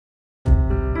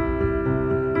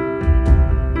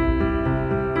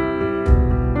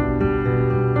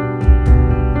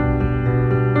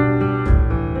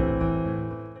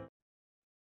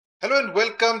Hello and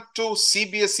welcome to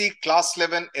CBSE Class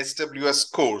 11 SWS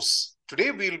course.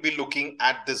 Today we will be looking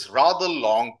at this rather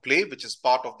long play which is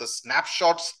part of the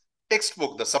Snapshots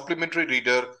textbook, the supplementary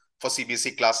reader for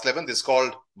CBSE Class 11. This is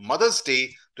called Mother's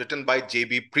Day, written by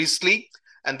J.B. Priestley.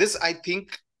 And this, I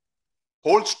think,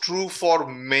 holds true for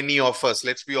many of us.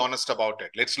 Let's be honest about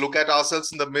it. Let's look at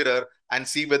ourselves in the mirror and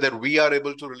see whether we are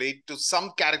able to relate to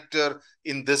some character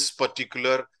in this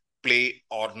particular play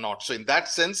or not. So in that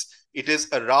sense, it is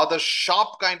a rather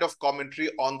sharp kind of commentary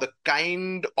on the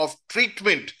kind of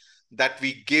treatment that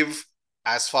we give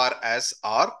as far as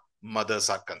our mothers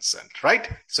are concerned, right?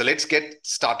 So let's get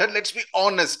started. Let's be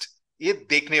honest. ये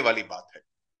देखने वाली बात है.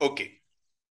 Okay.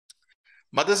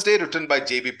 Mother's Day, written by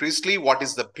J.B. Priestley. What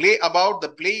is the play about? The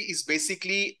play is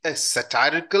basically a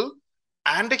satirical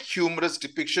and a humorous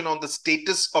depiction on the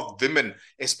status of women,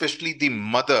 especially the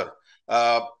mother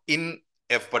in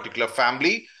a particular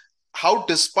family. How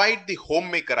despite the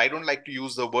homemaker, I don't like to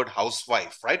use the word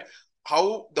housewife, right?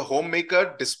 How the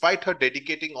homemaker, despite her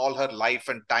dedicating all her life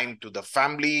and time to the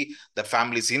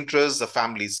family's interests, the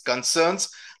family's concerns,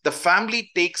 the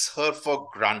family takes her for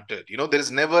granted. You know, there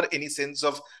is never any sense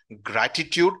of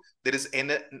gratitude. There is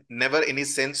never any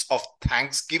sense of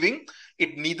thanksgiving.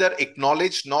 It neither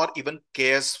acknowledges nor even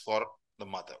cares for the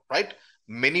mother, right?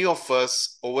 Many of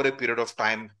us over a period of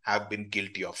time have been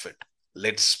guilty of it.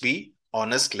 Let's be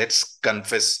honest. Let's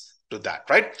confess to that,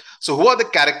 right? So who are the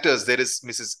characters? There is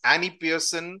Mrs. Annie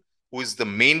Pearson, who is the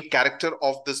main character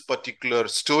of this particular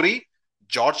story.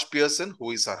 George Pearson,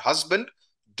 who is her husband.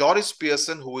 Doris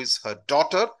Pearson, who is her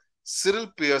daughter.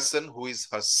 Cyril Pearson, who is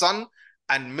her son.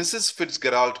 And Mrs.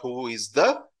 Fitzgerald, who is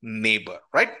the neighbor,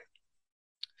 right?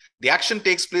 The action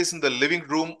takes place in the living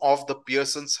room of the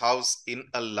Pearsons' house in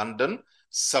a London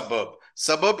suburb.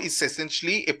 Suburb is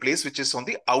essentially a place which is on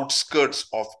the outskirts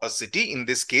of a city, in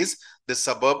this case, the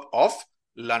suburb of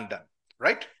London,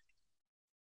 right?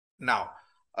 Now,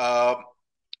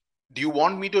 do you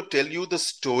want me to tell you the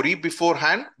story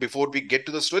beforehand? Before we get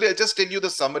to the story, I'll just tell you the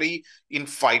summary in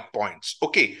 5 points.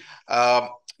 Okay.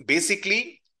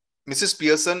 Basically, Mrs.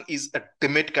 Pearson is a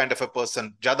timid kind of a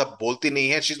person. Zyada bolti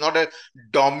nahi hai. She's not a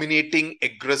dominating,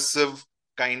 aggressive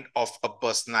kind of a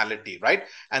personality, right?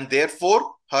 And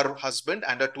therefore, her husband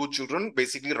and her 2 children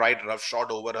basically ride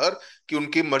roughshod over her कि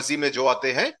उनकी मर्जी में जो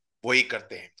आते हैं वही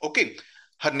करते हैं. Okay.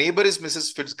 Her neighbor is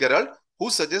Mrs. Fitzgerald, who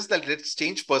suggests that let's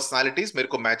change personalities. मेरे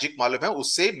को magic मालूम है,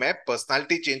 उससे मैं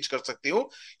personality change कर सकती हूँ.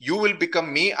 You will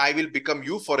become me, I will become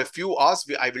you for a few hours.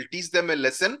 I will teach them a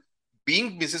lesson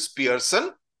being Mrs.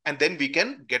 Pearson, and then we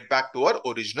can get back to our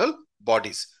original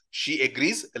bodies. She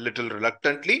agrees a little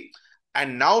reluctantly.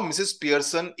 And now Mrs.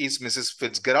 Pearson is Mrs.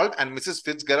 Fitzgerald, and Mrs.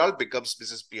 Fitzgerald becomes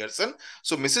Mrs. Pearson.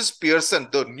 So Mrs. Pearson,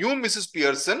 the new Mrs.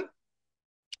 Pearson,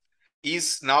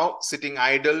 is now sitting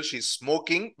idle. She's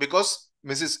smoking because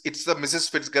it's the Mrs.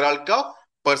 Fitzgerald ka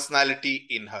personality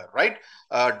in her, right?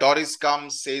 Doris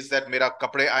comes, says that mera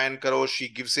kapde iron karo. She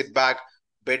gives it back.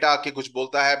 बेटा आके कुछ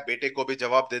बोलता है, बेटे को भी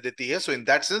जवाब दे देती है. So in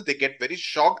that sense, they get very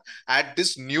shocked at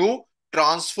this new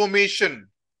transformation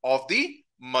of the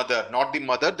mother, not the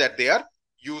mother that they are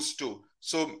used to.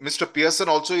 So Mr. Pearson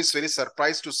also is very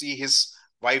surprised to see his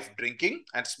wife drinking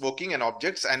and smoking and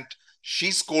objects, and she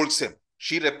scolds him.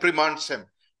 She reprimands him,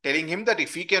 telling him that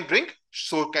if he can drink,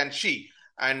 so can she.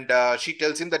 And she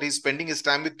tells him that he's spending his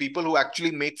time with people who actually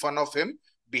make fun of him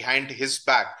behind his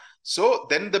back. So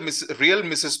then the real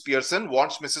Mrs. Pearson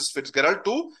wants Mrs. Fitzgerald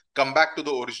to come back to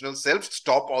the original self,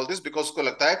 stop all this, because उसको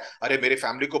लगता है अरे मेरे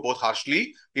family को बहुत harshly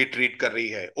ये treat कर रही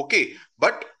है. Okay,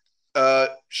 but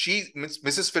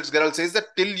Mrs. Fitzgerald says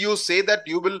that till you say that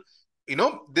you will, you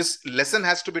know, this lesson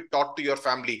has to be taught to your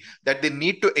family, that they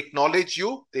need to acknowledge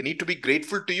you, they need to be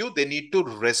grateful to you, they need to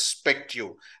respect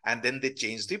you. And then they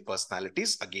change the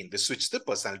personalities again. They switch the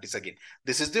personalities again.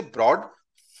 This is the broad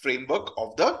framework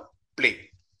of the play.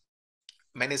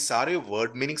 मैंने सारे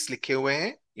word meanings लिखे हुए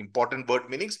हैं, important word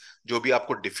meanings जो भी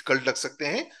आपको difficult लग सकते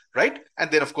हैं, right? And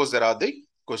then of course there are the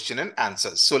question and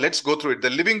answers. So let's go through it.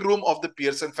 The living room of the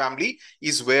Pearson family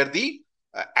is where the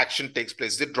action takes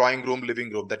place. The drawing room, living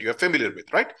room that you are familiar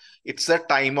with, right? It's the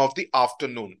time of the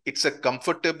afternoon. It's a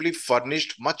comfortably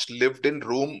furnished, much lived in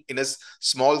room in a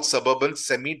small suburban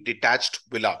semi-detached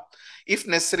villa. If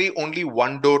necessary, only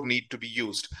one door need to be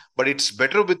used, but it's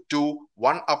better with 2,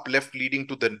 one up left leading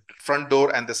to the front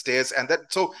door and the stairs. And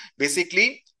that, so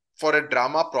basically for a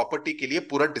drama property के लिए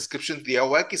पूरा description दिया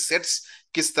हुआ है कि sets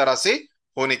किस तरह से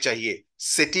होने चाहिए.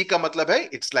 Settee का मतलब है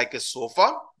it's like a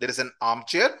sofa, there is an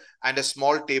armchair and a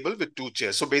small table with 2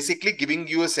 chairs. So basically giving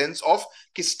you a sense of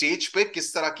कि stage पे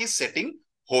किस तरह की setting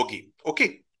होगी. Okay.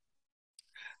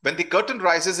 When the curtain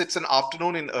rises, it's an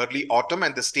afternoon in early autumn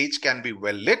and the stage can be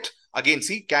well lit. Again,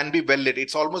 see, can be well lit.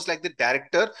 It's almost like the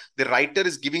director, the writer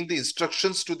is giving the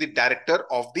instructions to the director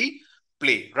of the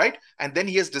play, right? And then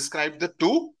he has described the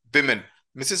two women,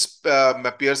 Mrs.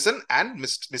 Pearson and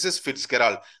Mrs.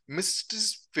 Fitzgerald.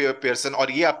 Mrs. Pearson,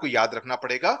 और ये आपको याद रखना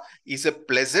पड़ेगा, is a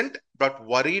pleasant but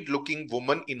worried looking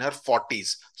woman in her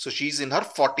 40s. So she's in her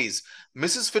 40s.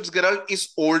 Mrs. Fitzgerald is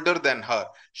older than her.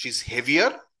 She's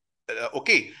heavier,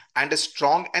 okay, and a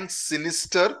strong and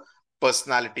sinister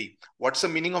personality. What's the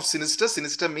meaning of sinister?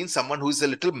 Sinister means someone who is a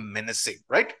little menacing,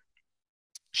 right?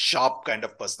 Sharp kind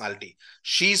of personality.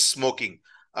 She's smoking.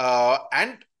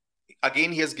 And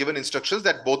again, he has given instructions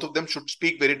that both of them should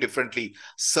speak very differently.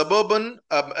 Suburban,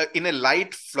 in a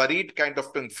light, flurried kind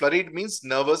of thing. Flurried means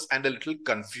nervous and a little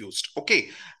confused. Okay.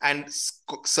 And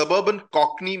suburban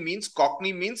Cockney means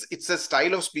it's a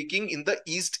style of speaking in the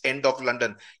East End of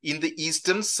London, in the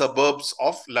eastern suburbs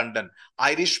of London.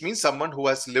 Irish means someone who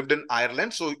has lived in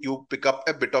Ireland. So you pick up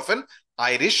a bit of an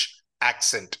Irish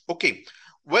accent. Okay.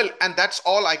 Well, and that's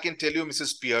all I can tell you,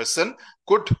 Mrs. Pearson.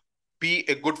 Could be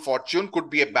a good fortune, could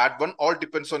be a bad one. All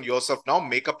depends on yourself now.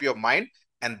 Make up your mind.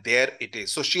 And there it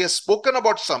is. So she has spoken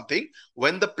about something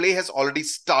when the play has already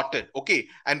started. Okay.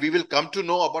 And we will come to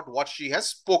know about what she has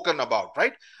spoken about,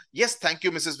 right? Yes, thank you,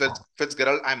 Mrs.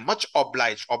 Fitzgerald. I'm much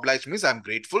obliged. Obliged means I'm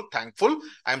grateful, thankful.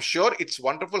 I'm sure it's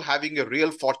wonderful having a real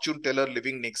fortune teller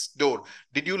living next door.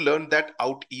 Did you learn that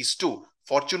out east too?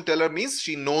 Fortune teller means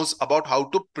she knows about how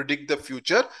to predict the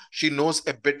future. She knows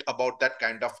a bit about that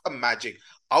kind of a magic.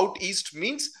 Out east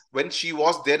means when she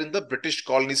was there in the British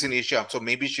colonies in Asia. So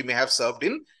maybe she may have served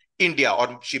in India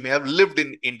or she may have lived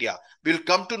in India. We'll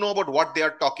come to know about what they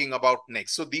are talking about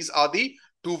next. So these are the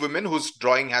two women whose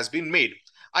drawing has been made.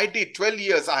 I did 12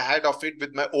 years I had of it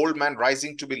with my old man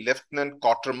rising to be Lieutenant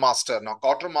Quartermaster. Now,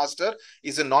 Quartermaster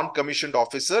is a non-commissioned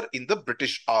officer in the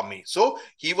British Army. So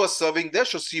he was serving there.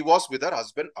 So she was with her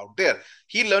husband out there.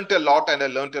 He learnt a lot and I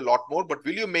learnt a lot more. But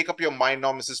will you make up your mind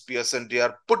now, Mrs. Pearson,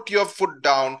 dear? Put your foot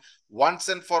down once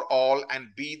and for all and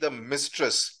be the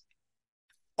mistress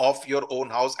of your own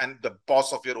house and the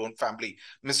boss of your own family.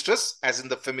 Mistress, as in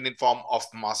the feminine form of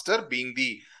master, being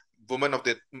the woman of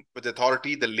the with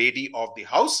authority, the lady of the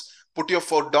house. Put your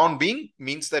foot down being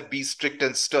means that be strict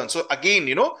and stern. So again,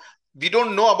 we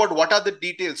don't know about what are the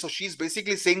details. So she's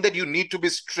basically saying that you need to be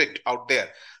strict out there.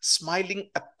 Smiling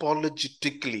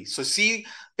apologetically. So see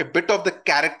a bit of the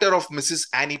character of Mrs.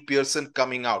 Annie Pearson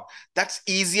coming out. That's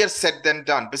easier said than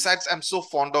done. Besides, I'm so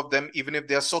fond of them, even if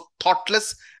they are so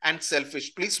thoughtless and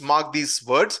selfish. Please mark these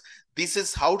words. This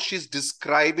is how she's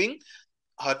describing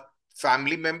her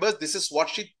family members. This is what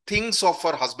she thinks of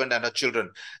her husband and her children.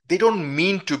 They don't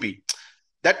mean to be.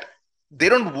 That they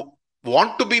don't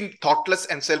want to be thoughtless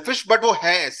and selfish, but wo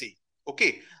hai aise.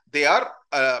 Okay. They are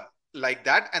like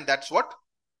that. And that's what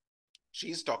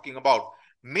she's talking about.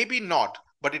 Maybe not,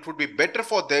 but it would be better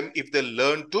for them if they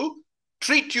learn to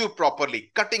treat you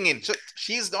properly, cutting in. So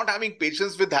she's not having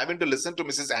patience with having to listen to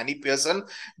Mrs. Annie Pearson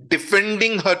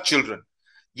defending her children.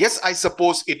 Yes, I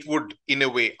suppose it would in a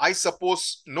way. I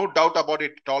suppose, no doubt about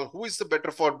it at all. Who is the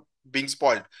better for being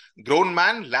spoiled? Grown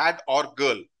man, lad, or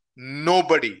girl?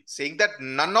 Nobody. Saying that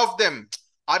none of them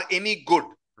are any good,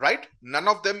 right? None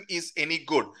of them is any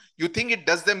good. You think it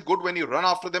does them good when you run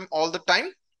after them all the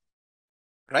time,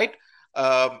 right?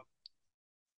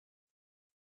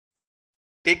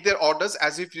 Take their orders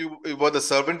as if you were the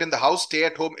servant in the house. Stay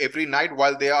at home every night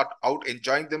while they are out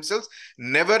enjoying themselves.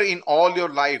 Never in all your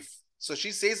life. So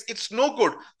she says it's no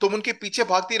good. तुम उनके पीछे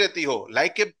भागती रहती हो,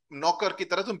 like a नौकर की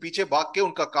तरह तुम पीछे भाग के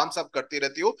उनका काम सब करती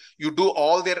रहती हो. You do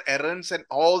all their errands and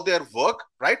all their work,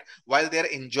 right, while they are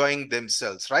enjoying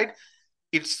themselves, right?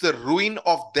 It's the ruin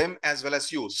of them as well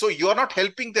as you. So you are not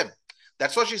helping them.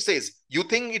 That's what she says. You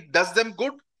think it does them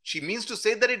good? She means to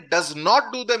say that it does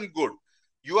not do them good.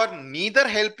 You are neither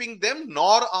helping them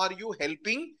nor are you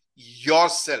helping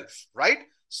yourself, right?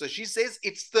 So she says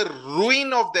it's the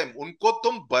ruin of them. Unko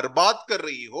tum barbad kar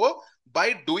rahi ho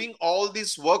by doing all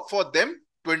this work for them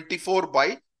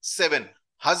 24/7.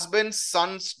 Husbands,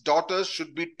 sons, daughters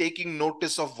should be taking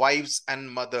notice of wives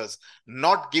and mothers,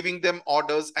 not giving them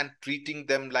orders and treating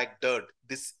them like dirt.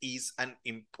 This is an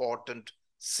important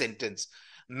sentence.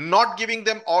 Not giving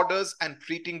them orders and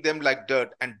treating them like dirt.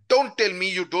 And don't tell me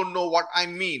you don't know what I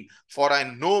mean, for I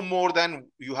know more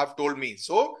than you have told me.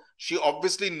 So she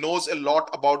obviously knows a lot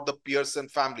about the Pearson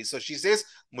family. So she says,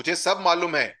 मुझे सब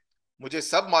मालूम है, मुझे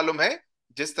सब मालूम है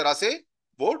जिस तरह से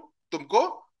वो तुमको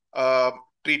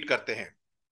ट्रीट करते हैं.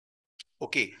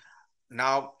 Okay,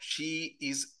 now she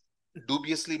is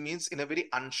Dubiously means in a very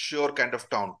unsure kind of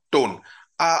tone.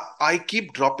 I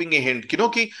keep dropping a hint,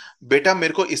 कि बेटा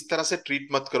मेरे को इस तरह से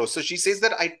treat मत करो. So she says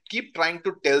that I keep trying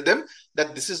to tell them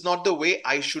that this is not the way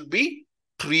I should be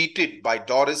treated by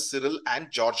Doris, Cyril, and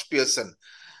George Pearson.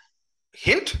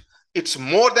 Hint, it's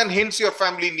more than hints your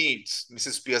family needs,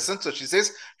 Mrs. Pearson. So she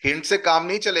says, hint से काम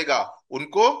नहीं चलेगा,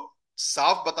 उनको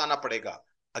साफ बताना पड़ेगा.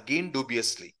 Again,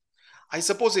 dubiously. I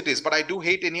suppose it is, but I do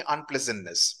hate any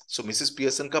unpleasantness. So Mrs.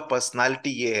 Pearson ka personality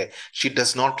ye hai. She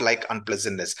does not like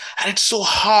unpleasantness. And it's so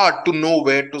hard to know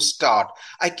where to start.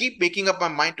 I keep making up my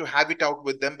mind to have it out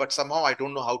with them, but somehow I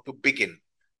don't know how to begin.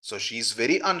 So she's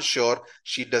very unsure.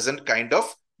 She doesn't kind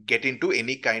of get into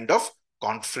any kind of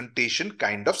confrontation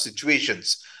kind of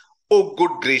situations. Oh,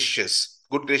 good gracious.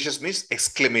 Good gracious means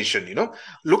exclamation,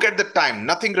 Look at the time,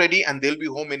 nothing ready, and they'll be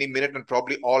home any minute and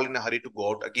probably all in a hurry to go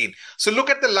out again. So look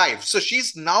at the life. So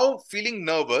she's now feeling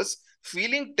nervous,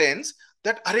 feeling tense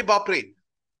that, अरे बाप रे,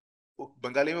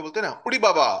 बंगाली में बोलते हैं ना, उड़ी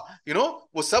बाबा,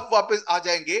 वो सब वापस आ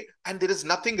जाएंगे and there is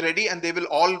nothing ready and they will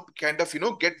all kind of,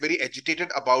 get very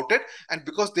agitated about it and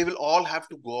because they will all have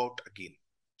to go out again.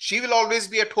 She will always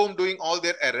be at home doing all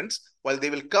their errands while they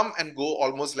will come and go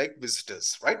almost like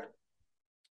visitors, right?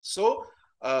 So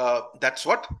that's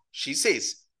what she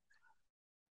says.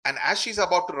 And as she's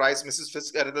about to rise, Mrs.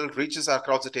 Fitzgerald reaches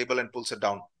across the table and pulls her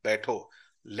down. Betho,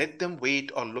 let them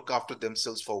wait or look after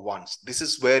themselves for once. This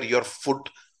is where your foot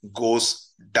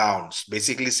goes down.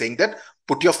 Basically saying that,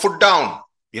 put your foot down.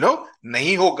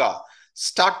 Nahi hoga.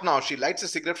 Start now. She lights a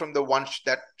cigarette from the one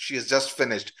that she has just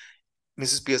finished.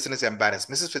 Mrs. Pearson is embarrassed.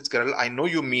 Mrs. Fitzgerald, I know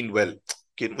you mean well.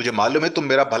 मुझे मालूम है तुम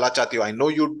मेरा भला चाहती हो. I know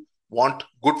you want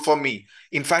good for me.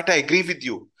 In fact, I agree with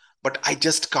you. But I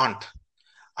just can't.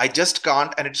 I just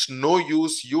can't, and it's no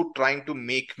use you trying to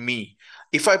make me.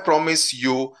 If I promise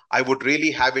you, I would really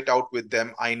have it out with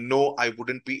them. I know I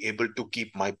wouldn't be able to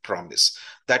keep my promise.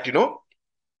 That,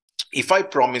 if I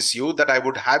promise you that I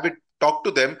would have it, talk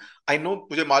to them, I know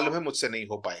मुझे मालूम है मुझसे नहीं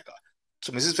हो पाएगा.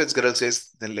 So Mrs. Fitzgerald says,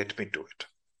 then let me do it.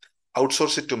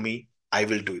 Outsource it to me. I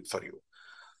will do it for you.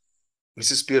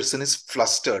 Mrs. Pearson is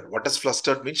flustered. What does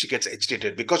flustered mean? She gets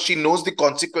agitated because she knows the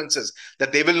consequences,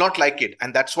 that they will not like it.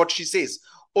 And that's what she says.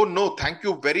 Oh, no, thank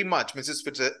you very much, Mrs.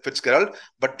 Fitzgerald,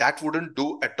 but that wouldn't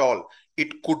do at all.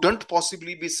 It couldn't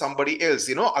possibly be somebody else.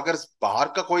 Agar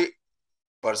bahar ka koi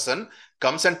person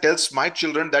comes and tells my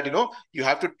children that, you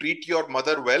have to treat your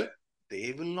mother well,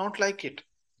 they will not like it.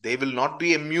 They will not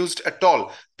be amused at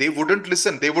all. They wouldn't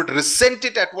listen. They would resent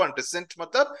it at once. Resent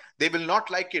matlab, they will not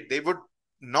like it. They would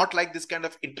not like this kind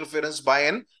of interference by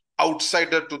an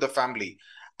outsider to the family.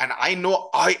 And I know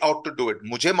I ought to do it.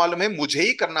 मुझे मालूम है मुझे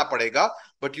ही करना पड़ेगा.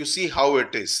 But you see how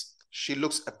it is. She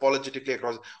looks apologetically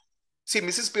across. See,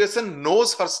 Mrs. Pearson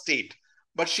knows her state,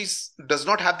 but she does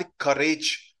not have the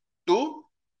courage to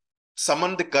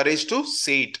summon the courage to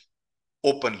say it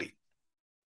openly.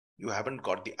 You haven't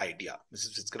got the idea.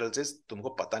 Mrs. Fitzgerald says,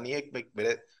 तुमको पता नहीं है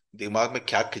मेरे दिमाग में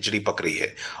क्या खिचड़ी पक रही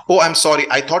है. Oh, I'm sorry.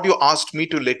 I thought you asked me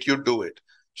to let you do it.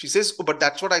 She says, oh, but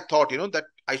that's what I thought, that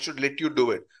I should let you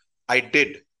do it. I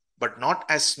did, but not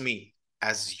as me,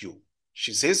 as you.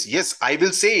 She says, yes, I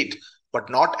will say it, but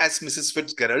not as Mrs.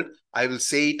 Fitzgerald. I will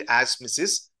say it as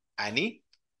Mrs. Annie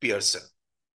Pearson.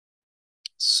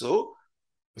 So,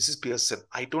 Mrs. Pearson,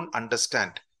 I don't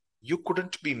understand. You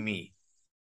couldn't be me.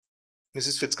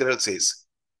 Mrs. Fitzgerald says,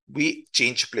 we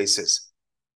change places,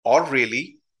 or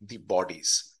really the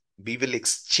bodies. We will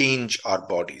exchange our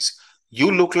bodies.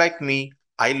 You look like me,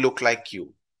 I look like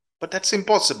you. But that's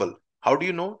impossible. How do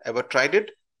you know? Ever tried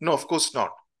it? No, of course not.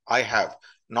 I have.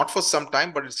 Not for some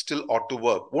time, but it still ought to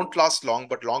work. Won't last long,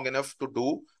 but long enough to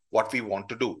do what we want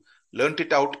to do. Learned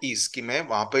it out east, कि मैं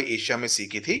वहां पे Asia में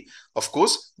सीखी थी. Of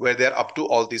course, where they're up to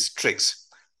all these tricks.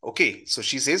 Okay, so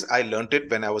she says, I learned it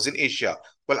when I was in Asia.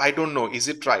 Well, I don't know. Is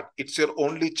it right? It's your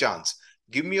only chance.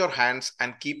 Give me your hands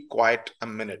and keep quiet a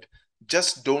minute.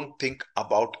 Just don't think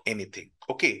about anything.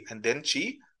 Okay, and then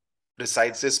she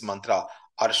recites this mantra.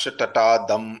 Arshatata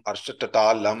dam,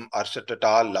 arshatata lam,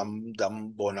 arshatata lam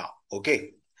dam bona.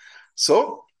 Okay,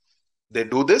 so they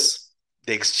do this.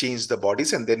 They exchange the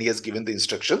bodies and then he has given the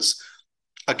instructions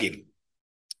again.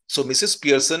 So Mrs.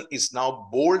 Pearson is now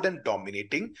bold and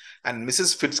dominating and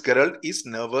Mrs. Fitzgerald is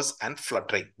nervous and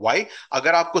fluttering. Why?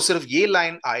 Agar aapko sirf ye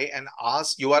line aaye and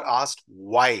you are asked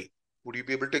why, would you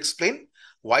be able to explain?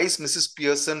 Why is Mrs.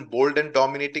 Pearson bold and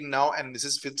dominating now and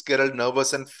Mrs. Fitzgerald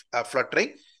nervous and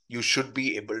fluttering? You should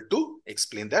be able to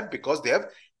explain that because they have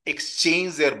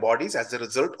exchanged their bodies as a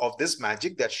result of this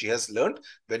magic that she has learned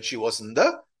when she was in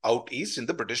the out east in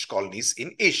the British colonies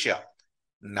in Asia.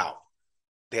 Now,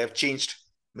 they have changed.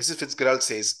 Mrs. Fitzgerald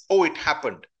says, oh, it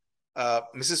happened.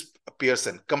 Mrs.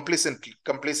 Pearson,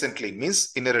 complacently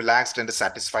means in a relaxed and a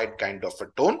satisfied kind of a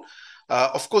tone.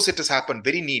 Of course, it has happened.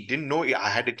 Very neat. Didn't know I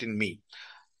had it in me.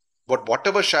 But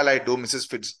whatever shall I do, Mrs.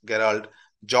 Fitzgerald?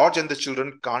 George and the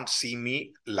children can't see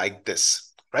me like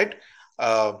this, right?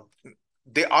 Uh,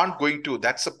 they aren't going to.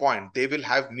 That's the point. They will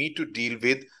have me to deal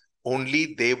with.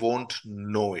 Only they won't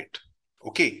know it.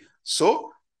 Okay.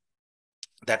 So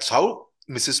that's how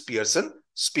Mrs. Pearson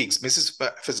speaks. Mrs.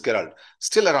 Fitzgerald,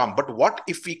 still around. But what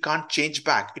if we can't change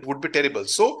back? It would be terrible.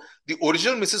 So the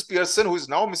original Mrs. Pearson, who is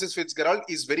now Mrs. Fitzgerald,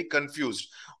 is very confused.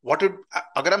 What would,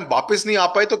 अगर हम वापस नहीं आ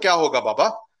पाए तो क्या होगा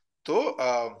बाबा?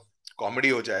 तो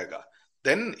comedy हो जाएगा.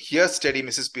 Then here steady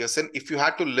Mrs. Pearson, if you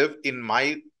had to live in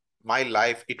my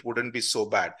life, it wouldn't be so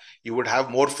bad. You would have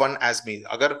more fun as me.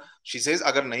 अगर she says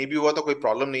अगर नहीं भी हुआ तो कोई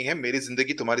problem नहीं है. मेरी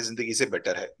जिंदगी तुम्हारी जिंदगी से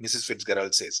better है. Mrs.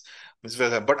 Fitzgerald says. Mrs.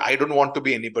 Fitzgerald, but I don't want to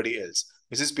be anybody else.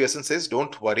 Mrs. Pearson says,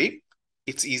 don't worry.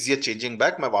 It's easier changing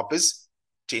back. मैं वापस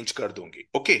change कर दूंगी.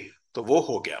 Okay. तो वो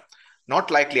हो गया. Not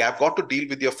likely. I've got to deal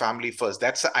with your family first.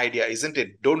 That's the idea, isn't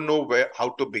it? Don't know how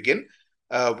to begin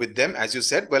with them. As you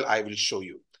said, well, I will show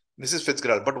you. Mrs.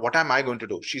 Fitzgerald, but what am I going to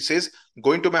do? She says,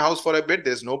 going to my house for a bit.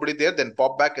 There's nobody there. Then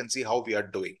pop back and see how we are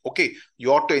doing. Okay,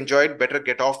 you ought to enjoy it. Better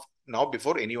get off now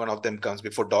before any one of them comes,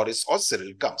 before Doris or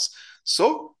Cyril comes.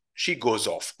 So she goes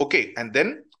off. Okay, and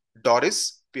then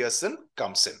Doris Pearson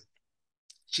comes in.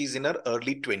 She's in her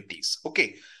early 20s.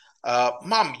 Okay,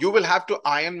 Mom, you will have to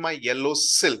iron my yellow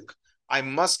silk. I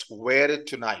must wear it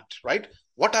tonight, right?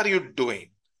 What are you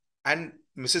doing? And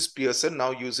Mrs. Pearson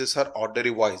now uses her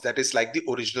ordinary voice. That is like the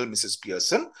original Mrs.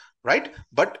 Pearson, right?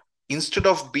 But instead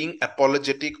of being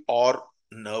apologetic or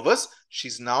nervous,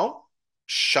 she's now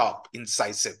sharp,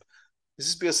 incisive.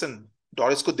 Mrs. Pearson,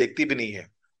 Doris ko dekhti bhi nahi hai.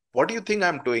 What do you think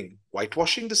I'm doing?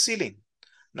 Whitewashing the ceiling.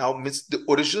 Now, the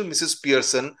original Mrs.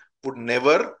 Pearson would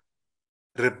never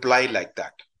reply like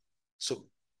that. So,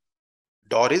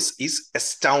 Doris is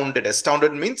astounded.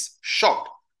 Astounded means shocked.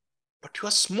 But you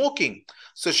are smoking.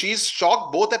 So she is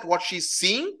shocked both at what she's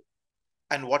seeing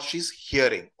and what she's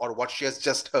hearing or what she has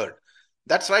just heard.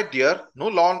 That's right, dear. No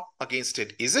law against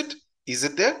it. Is it? Is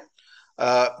it there?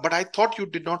 But I thought you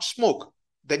did not smoke.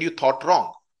 Then you thought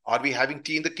wrong. Are we having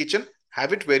tea in the kitchen?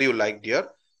 Have it where you like, dear.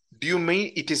 Do you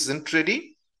mean it isn't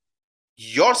ready?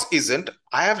 Yours isn't.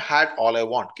 I have had all I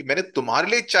want. कि मैंने तुम्हारे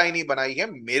लिए चाय नहीं बनाई है,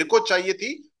 मेरे को चाहिए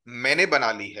थी, मैंने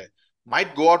बना ली है.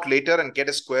 Might go out later and get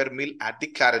a square meal at the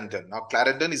Clarendon. Now,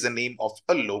 Clarendon is the name of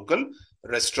a local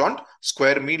restaurant.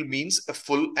 Square meal means a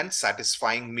full and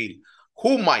satisfying meal.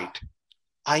 Who might?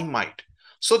 I might.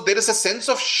 So there is a sense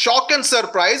of shock and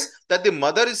surprise that the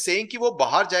mother is saying कि वो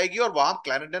बाहर जाएगी और वहां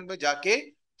Clarendon में जाके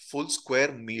full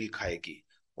square meal खाएगी.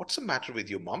 What's the matter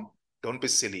with you, Mom? Don't be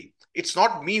silly. It's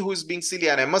not me who is being silly,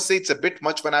 and I must say it's a bit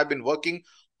much when I've been working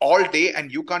all day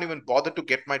and you can't even bother to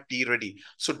get my tea ready.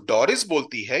 So Doris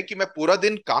बोलती है कि मैं पूरा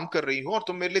दिन काम कर रही हूं और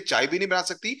तुम मेरे लिए चाय भी नहीं बना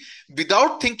सकती,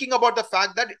 without thinking about the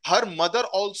fact that her mother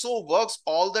also works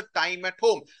all the time at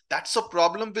home. That's a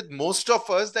problem with most of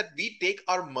us, that we take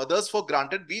our mothers for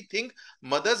granted. We think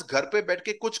mothers घर पे बैठ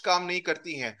के कुछ काम नहीं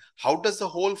करती हैं. How does the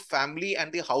whole family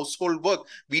and the household work?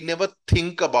 We never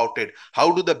think about it.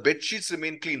 How do the bed sheets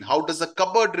remain clean? How does the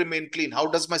cupboard remain clean? How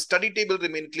does my study table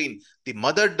remain clean? The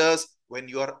mother does when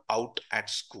you are out at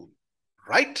school,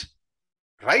 right?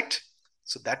 Right?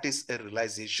 So that is a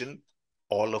realization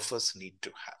all of us need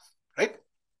to have, right?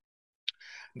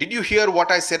 Did you hear what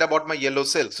I said about my yellow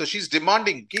silk? So she's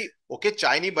demanding कि okay,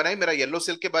 चाय नहीं बनाई, मेरा yellow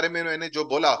silk के बारे में मैंने जो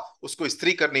बोला उसको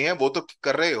इस्त्री करनी है, वो तो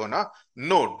कर रहे हो ना?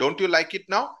 No, don't you like it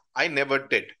now? I never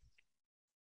did.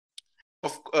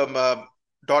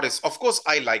 Doris, of course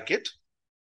I like it,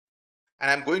 and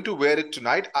I'm going to wear it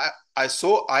tonight.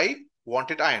 I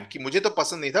want it iron. कि मुझे तो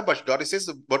पसंद नहीं था, but Doris says,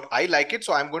 but I like it,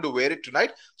 so I'm going to wear it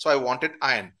tonight. So I want it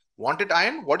iron. Want it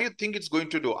iron? What do you think it's going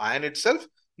to do? Iron itself?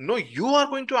 No, you are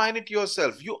going to iron it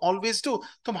yourself. You always do.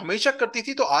 तुम हमेशा करती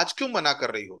थी, तो आज क्यों मना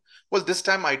कर रही हो? Well, this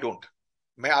time I don't.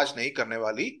 मैं आज नहीं करने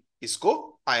वाली इसको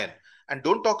iron. And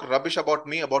don't talk rubbish about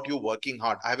me, about you working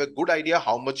hard. I have a good idea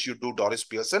how much you do, Doris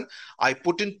Pearson. I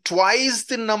put in twice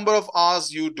the number of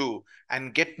hours you do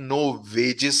and get no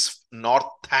wages nor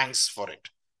thanks for it.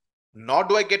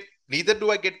 Neither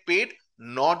do I get paid,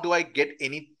 nor do I get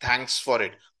any thanks for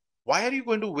it. Why are you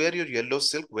going to wear your yellow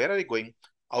silk? Where are you going?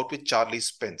 Out with Charlie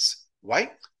Spence.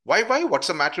 Why? Why? What's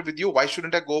the matter with you? Why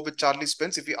shouldn't I go with Charlie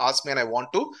Spence? If you ask me and I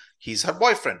want to, he's her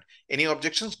boyfriend. Any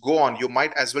objections? Go on. You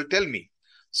might as well tell me.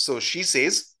 So she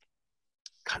says,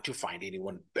 can't you find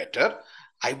anyone better?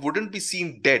 I wouldn't be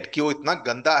seen dead. Kyo itna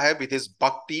ganda hai with his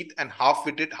buck teeth and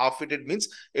half-witted. Half-witted means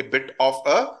a bit of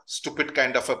a stupid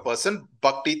kind of a person.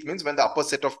 Buck teeth means when the upper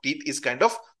set of teeth is kind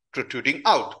of protruding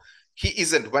out. He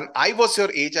isn't. When I was your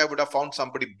age, I would have found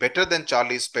somebody better than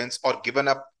Charlie Spence or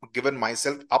given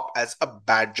myself up as a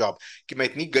bad job. कि मैं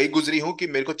इतनी गई गुजरी हूं कि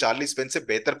मेरे को Charlie Spence से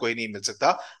बेहतर कोई नहीं मिल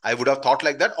सकता. I would have thought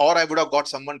like that, or I would have got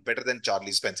someone better than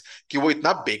Charlie Spence. कि वो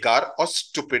इतना बेकार और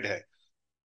stupid है.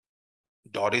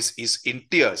 Doris is in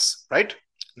tears, right?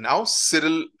 Now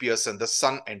Cyril Pearson, the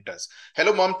son, enters.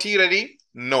 Hello, mom. Tea ready?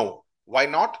 No. Why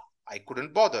not? I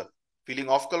couldn't bother. Feeling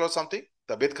off color or something?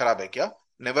 तबीयत खराब है क्या?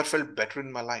 Never felt better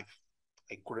in my life.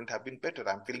 I couldn't have been better.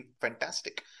 I'm feeling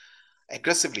fantastic.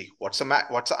 Aggressively. What's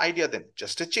the idea then?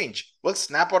 Just a change. Well,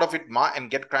 snap out of it, ma, and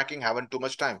get cracking. Haven't too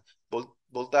much time.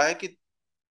 बोलता है कि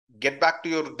get back to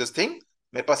your this thing.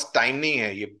 मेरे पास time नहीं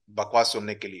है ये बकवास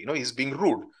सुनने के लिए. He's being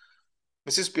rude.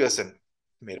 Mrs. Pearson,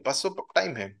 मेरे पास तो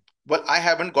टाइम है. Well, I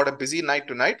haven't got a busy night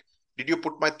tonight. Did you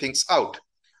put my things out?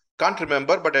 Can't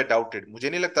remember, but I doubted. मुझे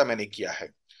नहीं लगता मैंने किया है.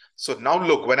 So now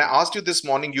look, when I asked you this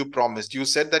morning, you promised. You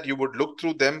said that you would look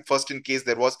through them first in case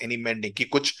there was any mending. कि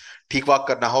कुछ ठीक वाक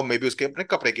करना हो, maybe उसके अपने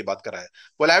कपड़े की बात कर रहा है.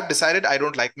 Well, I have decided I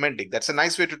don't like mending. That's a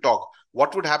nice way to talk.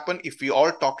 What would happen if we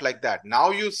all talk like that?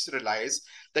 Now you realize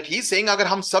that he's saying अगर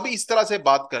हम सब इस तरह से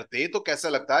बात करते तो कैसा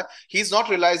लगता है? He's not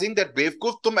realizing that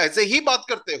बेवकूफ तुम ऐसे ही बात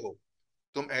करते हो.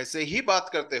 तुम ऐसे ही बात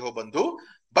करते हो बंधु,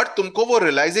 बट तुमको वो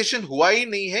रियलाइजेशन हुआ ही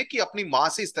नहीं है कि अपनी मां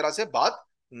से इस तरह से बात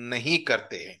नहीं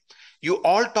करते हैं. You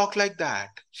all talk like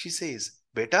that, she says.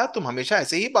 बेटा तुम हमेशा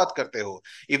ऐसे ही बात करते हो.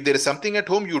 If there is something at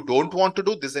home you don't want to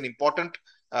do, this is an important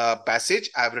passage.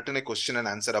 I have written a question and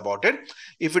answer about it.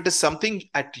 If it is something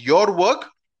at your work,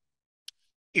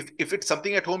 if it's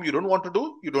something at home you don't want to do,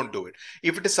 you don't do it.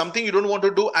 If it is something you don't want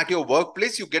to do at your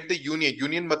workplace, you get the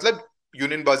union matlab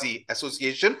union bazi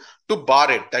association to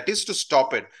bar it, that is to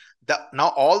stop it. Now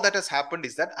all that has happened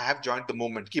is that I have joined the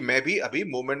movement कि मैं भी अभी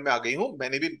movement में आ गई हूं.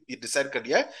 मैंने भी decide कर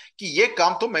लिया है कि ये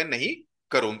काम तो मैं नहीं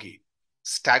करूंगी.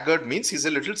 Staggered means he's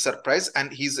a little surprised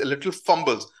and he's a little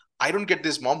fumbles. I don't get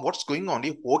this, mom. What's going on? ये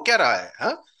हो क्या रहा है?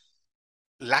 Huh?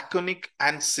 Laconic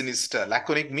and sinister.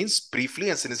 Laconic means briefly,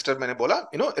 and sinister मैंने बोला,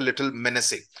 a little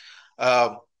menacing.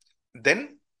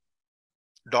 Then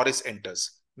Doris enters.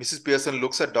 Mrs. Pearson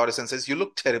looks at Doris and says, "You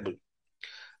look terrible.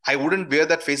 I wouldn't wear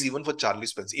that face even for Charlie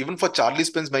Spence. Even for Charlie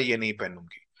Spence, मैं ये नहीं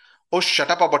पहनूंगी." Oh, shut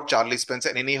up about Charlie Spence.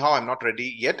 And anyhow, I'm not ready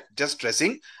yet. Just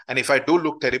dressing. And if I do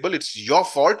look terrible, it's your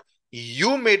fault.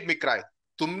 You made me cry.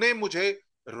 तुमने मुझे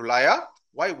रुलाया.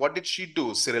 Why? What did she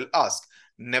do? Cyril asked.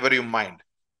 Never you mind.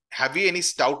 Have we any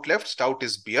stout left? Stout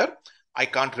is beer. I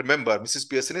can't remember. Mrs.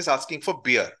 Pearson is asking for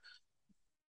beer.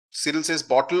 Cyril says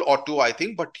bottle or two, I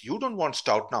think, but you don't want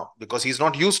stout now because he's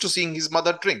not used to seeing his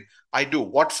mother drink. I do.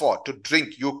 What for? To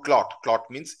drink, you clot. Clot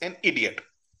means an idiot.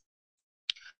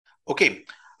 Okay.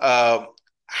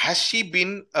 Has she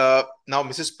been... now,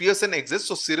 Mrs. Pearson exists,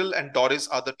 so Cyril and Doris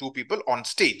are the two people on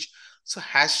stage. So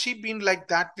has she been like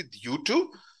that with you two?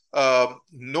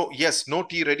 No. Yes. No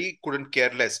tea ready. Couldn't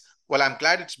care less. Well, I'm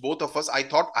glad it's both of us. I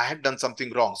thought I had done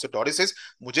something wrong. So Doris says,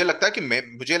 मुझे लगता है कि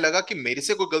मुझे लगा कि मेरे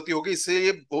से कोई गलती हो गई,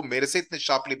 इसलिए वो मेरे से इतने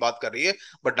sharply बात कर रही है.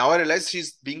 But now I realize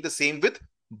she's being the same with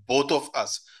both of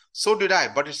us. So did I.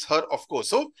 But it's her, of course.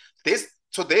 So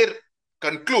they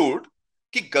conclude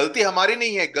कि गलती हमारी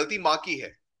नहीं है, गलती माँ की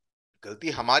है. गलती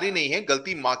हमारी नहीं है,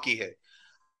 गलती माँ की है.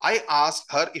 I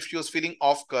asked her if she was feeling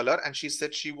off color, and she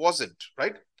said she wasn't,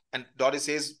 right? And Doris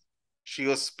says she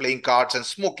was playing cards and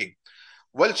smoking.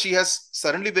 Well, she has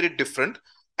suddenly very different,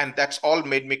 and that's all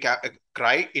made me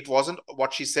cry. It wasn't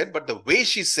what she said, but the way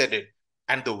she said it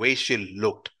and the way she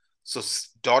looked. So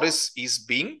Doris is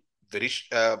being very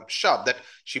sharp, that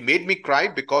she made me cry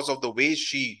because of the way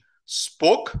she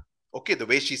spoke, okay, the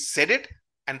way she said it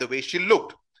and the way she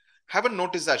looked. Haven't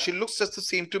noticed that. She looks just the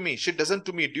same to me. She doesn't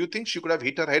to me. Do you think she could have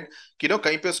hit her head? कि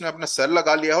कहीं पे उसने अपना sir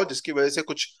लगा लिया हो जिसकी वजह से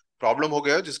कुछ प्रॉब्लम हो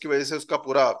गया हो, जिसकी वजह से उसका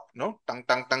पूरा टंग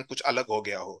टंग टंग कुछ अलग हो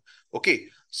गया हो. Okay,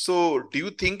 so do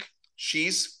you think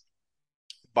she's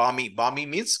balmy? Balmy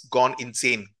means gone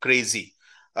insane, crazy.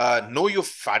 No, you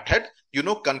fathead.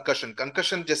 Concussion.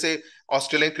 Concussion जैसे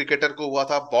ऑस्ट्रेलियन क्रिकेटर को हुआ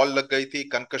था, बॉल लग गई थी,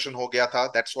 कंकशन हो गया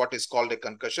था. That's what is called a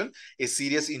concussion, a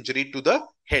serious injury to the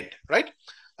head, right?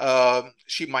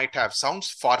 She might have.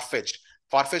 Sounds far-fetched.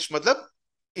 Far-fetched matlab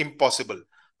impossible.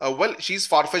 Well, she's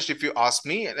far-fetched if you ask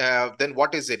me. Then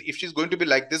what is it? If she's going to be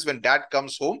like this when dad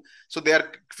comes home, so they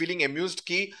are feeling amused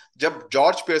कि जब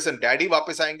George Pearson daddy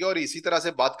वापस आएंगे और इसी तरह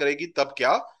से बात करेगी तब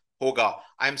क्या होगा.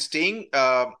 I'm staying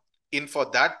in for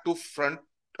that to front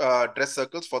dress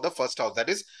circles for the first house. That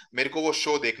is, मेरे को वो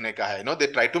show देखने का है. They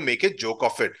try to make a joke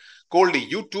of it. Coldly,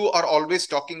 you two are always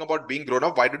talking about being grown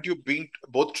up. Why don't you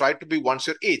both try to be once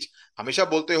your age? हमेशा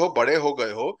बोलते हो बड़े हो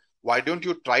गए हो. Why don't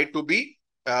you try to be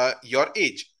your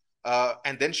age?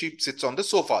 And then she sits on the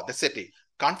sofa, the settee.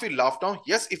 Can't we laugh now?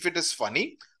 Yes, if it is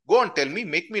funny. Go on, tell me,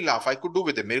 make me laugh. I could do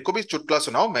with it. मेरे को भी चुटकुला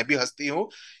सुनाओ, मैं भी हंसती हूँ.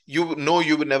 You know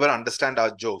you will never understand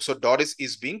our joke. So Doris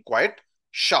is being quite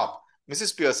sharp.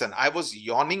 Mrs. Pearson, I was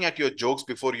yawning at your jokes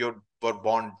before you were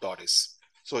born, Doris.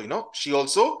 So, she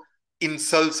also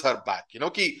insults her back.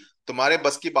 कि तुम्हारे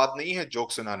बस की बात नहीं है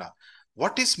joke सुनाना.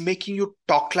 What is making you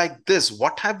talk like this?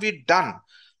 What have we done?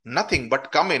 Nothing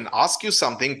but come in, ask you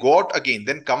something, go out again,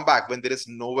 then come back when there is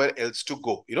nowhere else to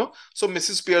go. So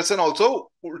Mrs. Pearson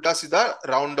also ulta sida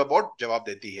roundabout jawab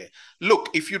deti hai. Look,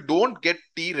 if you don't get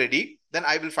tea ready, then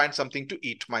I will find something to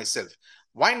eat myself.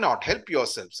 Why not? Help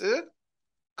yourselves.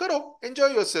 Karo, enjoy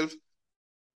yourself.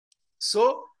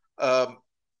 So,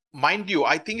 mind you,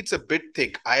 I think it's a bit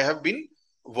thick. I have been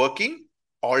working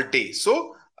all day.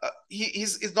 So,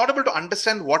 he's not able to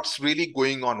understand what's really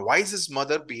going on. Why is his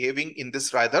mother behaving in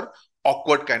this rather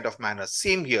awkward kind of manner?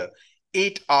 Same here.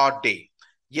 8-hour day.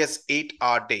 Yes,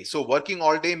 8-hour day. So, working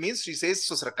all day means, she says,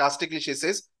 so sarcastically, she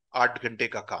says, 8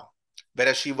 ghante ka kaam.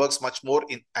 Whereas she works much more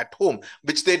at home,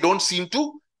 which they don't seem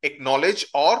to acknowledge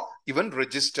or even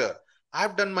register. I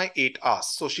have done my 8 hours.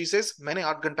 So she says, मैंने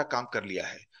 8 घंटा काम कर लिया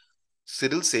है.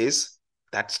 Cyril says,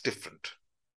 that's different.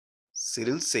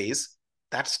 Cyril says,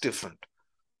 that's different.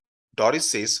 Doris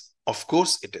says, of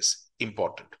course it is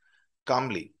important.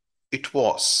 Calmly, it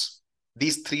was.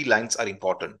 These 3 lines are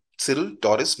important. Cyril,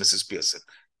 Doris, Mrs. Pearson.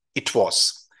 It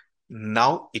was.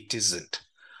 Now it isn't.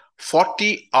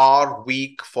 40-hour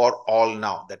week for all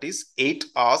now. That is 8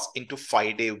 hours into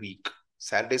 5-day week.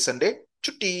 Saturday, Sunday,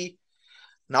 chutti.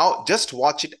 Now, just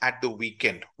watch it at the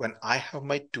weekend when I have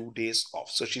my 2 days off.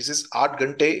 So she says, 8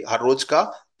 घंटे हर रोज का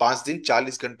 5 दिन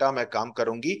 40 घंटा मैं काम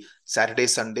करूंगी. Saturday,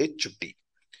 Sunday, chutti.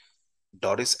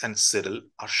 Doris and Cyril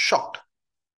are shocked.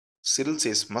 Cyril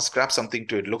says, must grab something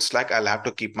to it. Looks like I'll have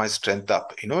to keep my strength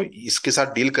up. इसके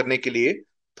साथ deal करने के लिए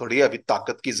थोड़ी अभी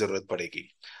ताकत की जरूरत पड़ेगी.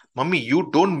 Mummy, you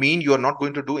don't mean you are not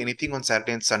going to do anything on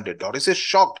Saturday and Sunday. Doris is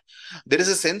shocked. There is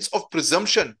a sense of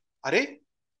presumption. अरे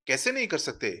कैसे नहीं कर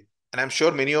सकते? And I'm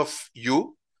sure many of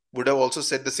you would have also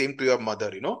said the same to your mother,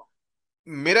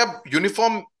 मेरा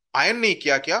uniform ion नहीं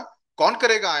किया क्या? कौन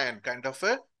करेगा ion? Kind of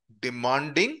a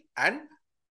demanding and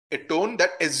a tone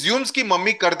that assumes कि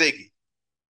मम्मी कर देगी.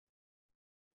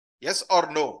 Yes or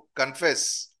no?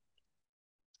 Confess.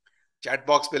 Chat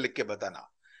box पे लिख के बताना.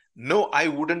 No, I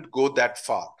wouldn't go that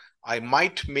far. I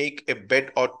might make a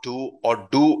bed or two or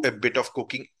do a bit of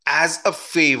cooking as a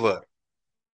favor.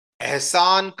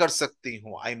 एहसान कर सकती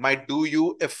हूं. I might do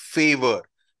you a favor,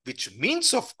 which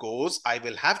means, of course, I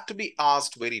will have to be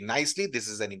asked very nicely. This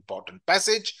is an important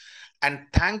passage. And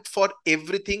thanked for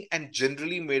everything and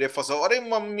generally made a fuss. अरे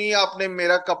mummy आपने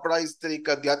मेरा कपड़ा इस्त्री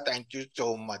कर दिया. Thank you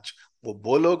so much. वो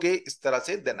बोलोगे इस तरह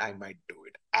से, then I might do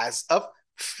it as a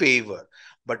favor.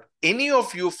 But any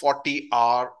of you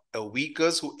 40-hour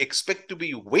weekers who expect to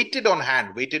be waited on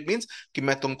hand, waited means कि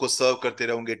मैं तुमको सर्व करते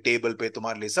रहूंगी टेबल पे,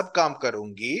 तुम्हारे लिए सब काम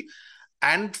करूंगी,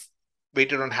 and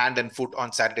waited on hand and foot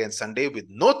on Saturday and Sunday with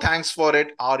no thanks for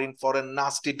it, are in for a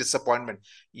nasty disappointment.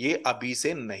 ये अभी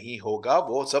से नहीं होगा.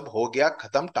 वो सब हो गया,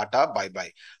 खत्म, Tata, bye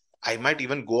bye. I might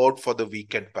even go out for the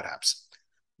weekend perhaps.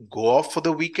 Go off for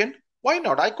the weekend? Why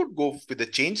not? I could go with a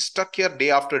change, stuck here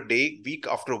day after day, week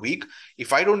after week.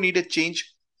 If I don't need a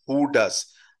change, who does?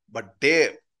 But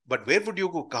where would you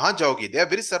go? कहाँ जाओगी? They are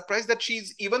very surprised that she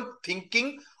is even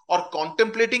thinking or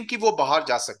contemplating कि वो बाहर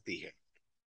जा सकती है.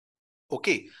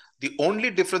 Okay, the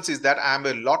only difference is that I am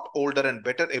a lot older and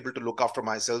better able to look after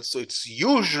myself. So it's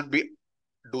you should be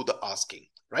do the asking,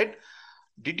 right?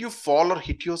 Did you fall or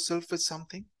hit yourself with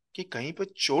something? कि कहीं पे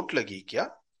चोट लगी क्या?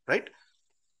 Right?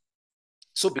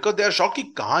 So because they are shocked कि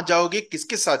कहाँ जाओगे,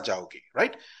 किसके साथ जाओगे,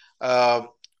 right?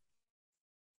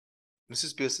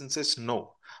 Mrs. Pearson says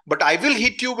no, but I will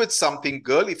hit you with something,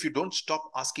 girl, if you don't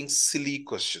stop asking silly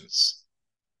questions.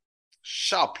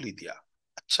 Sharply diya.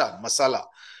 Acha, masala.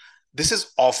 This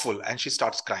is awful. And she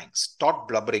starts crying. Stop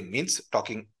blubbering means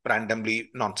talking randomly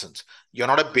nonsense. You're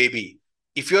not a baby.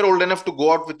 If you're old enough to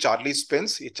go out with Charlie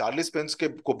Spence, ये Charlie Spence के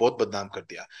को बहुत बदनाम कर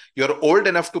दिया. You're old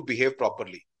enough to behave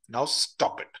properly. Now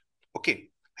stop it. Okay,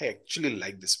 I actually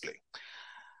like this play.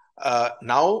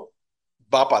 Now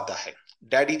बाप आता है.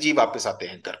 Daddy जी वापस आते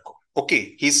हैं घर को.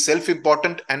 Okay, he's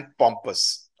self-important and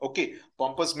pompous. Okay,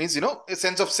 pompous means a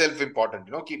sense of self-important.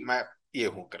 कि मैं ये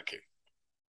हूं करके.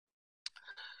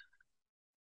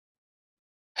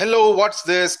 Hello, what's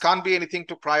this? Can't be anything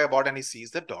to cry about. And he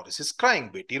sees that Doris is crying.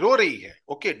 बेटी रो रही है.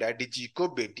 Okay, Daddy जी को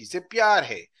बेटी से प्यार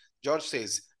है. George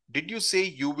says, did you say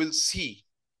you will see?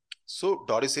 So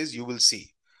Doris says, you will see.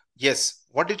 Yes.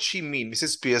 What did she mean?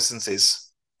 Mrs. Pearson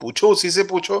says, पूछो उसी से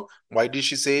पूछो. Why did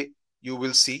she say you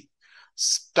will see?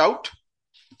 Stout.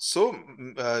 So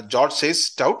George says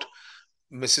stout.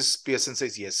 Mrs. Pearson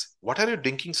says, yes. What are you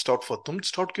drinking stout for? तुम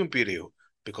stout क्यों P रहे हो?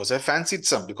 Because I fancied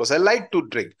some, because I like to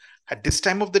drink. At this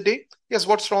time of the day? Yes,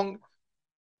 what's wrong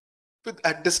with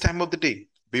at this time of the day?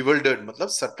 Bewildered, matlab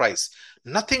surprise.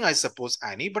 Nothing, I suppose,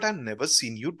 Annie, but I've never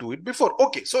seen you do it before.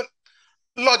 Okay, so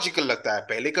logical लगता है,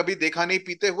 पहले कभी देखा नहीं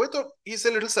पीते हुए, तो is a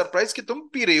little surprise कि तुम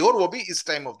पी रही हो और वो भी इस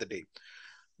time of the day.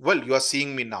 Well, you are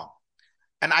seeing me now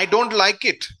and I don't like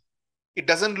it. It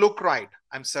doesn't look right.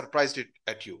 I'm surprised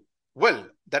at you. Well,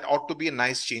 that ought to be a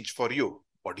nice change for you.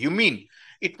 What do you mean?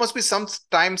 It must be some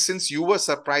time since you were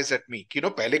surprised at me.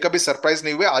 पहले कभी surprise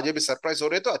नहीं हुए, आज भी surprise हो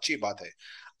रहे, तो अच्छी बात है.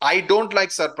 I don't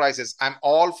like surprises. I'm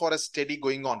all for a steady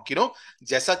going on.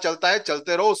 जैसा चलता है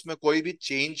चलते रहो, उसमें कोई भी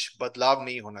चेंज बदलाव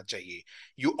नहीं होना चाहिए.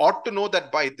 You ought to know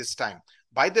that by this time.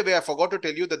 By the way, I forgot to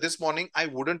tell you that this morning I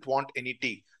wouldn't want any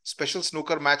tea. Special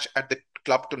snooker match at the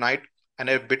club tonight. And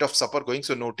a bit of supper going,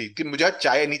 so no tea. कि मुझे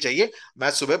चाय नहीं चाहिए, मैं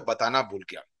सुबह बताना भूल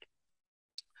गया.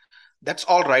 That's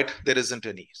all right, there isn't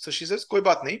any. So she says, कोई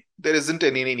बात नहीं, there isn't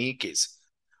any in any case.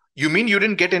 You mean you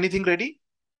didn't get anything ready?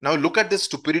 Now look at the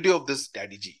stupidity of this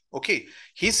daddy ji. Okay,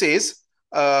 he says,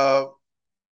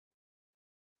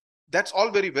 that's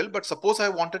all very well, but suppose I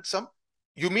wanted some.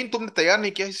 You mean तुमने तैयार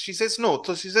नहीं किया? She says no.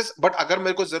 So she says, but अगर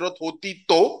मेरे को जरूरत होती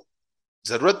तो.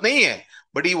 जरूरत नहीं है,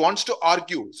 but he wants to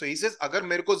argue. So he says, अगर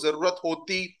मेरे को जरूरत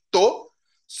होती तो.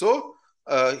 So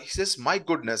he says, my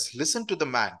goodness, listen to the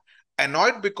man.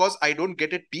 Annoyed because I don't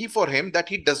get a tea for him that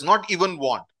he does not even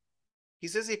want. He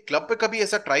says, ये club पे कभी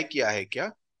ऐसा ट्राई किया है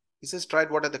क्या? He says, tried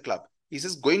what at the club? He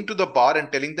says, going to the bar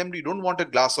and telling them you don't want a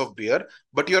glass of beer,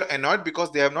 but you're annoyed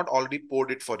because they have not already poured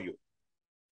it for you.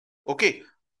 Okay,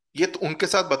 ये तो उनके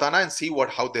साथ बताना and see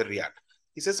how they react.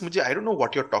 He says, Mujhe, I don't know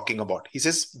what you're talking about. He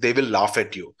says, they will laugh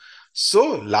at you.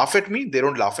 So, laugh at me? They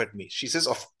don't laugh at me. She says,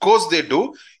 of course they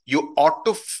do. You ought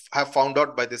to have found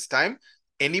out by this time.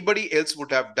 Anybody else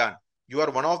would have done. You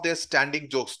are one of their standing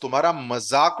jokes. तुम्हारा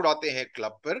मजाक उड़ाते हैं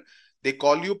club पर. They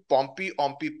call you Pompey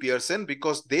Ompy Pearson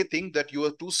because they think that you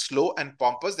are too slow and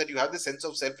pompous, that you have the sense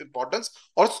of self-importance,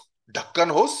 or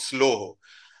ढक्कन हो, slow हो.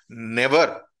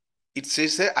 Never. It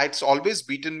says, it's always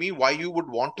beaten me why you would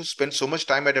want to spend so much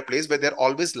time at a place where they're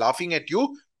always laughing at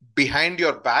you behind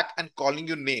your back and calling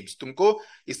you names. तुमको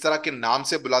इस तरह के नाम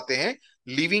से बुलाते हैं.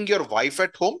 Leaving your wife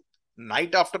at home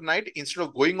night after night instead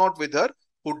of going out with her,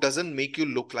 who doesn't make you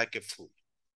look like a fool.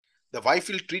 The wife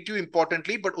will treat you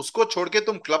importantly, but उसको छोड़ के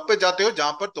तुम क्लब पे जाते हो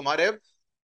जहां पर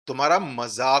तुम्हारा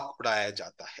मजाक उड़ाया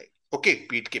जाता है. Okay,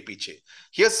 पीठ के पीछे.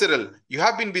 Here's Cyril. You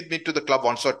have been with me to the club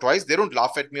once or twice. They don't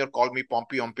laugh at me or call me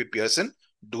Pompey Ompy Pearson,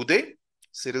 do they?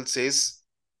 Cyril says,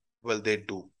 well, they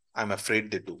do. I'm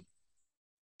afraid they do.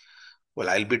 Well,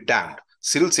 I'll be damned.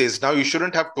 Cyril says, now you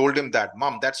shouldn't have told him that.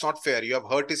 Mom, that's not fair. You have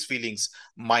hurt his feelings.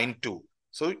 Mine too.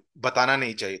 So, बताना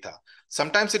नहीं चाहिए था.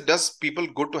 Sometimes it does people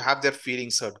good to have their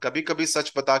feelings hurt. कभी-कभी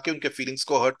सच बता के उनके feelings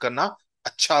को hurt करना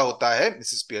अच्छा होता है,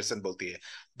 Mrs. Pearson बोलती है.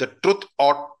 The truth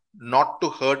ought not to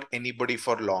hurt anybody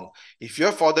for long. If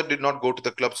your father did not go to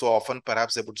the club so often,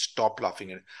 perhaps they would stop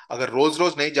laughing at it. अगर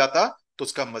रोज-रोज नहीं जाता, तो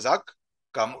उसका मजाक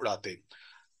कम उड़ाते.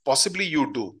 Possibly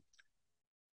you do.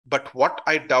 But what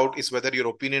I doubt is whether your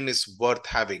opinion is worth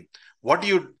having. What do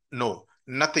you know?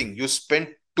 Nothing. You spent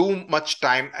too much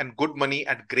time and good money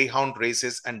at greyhound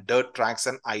races and dirt tracks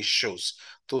and ice shows.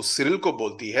 तो Cyril को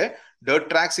बोलती है, dirt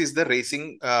tracks is the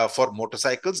racing for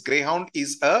motorcycles. Greyhound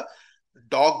is a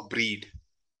dog breed.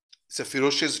 It's a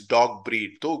ferocious dog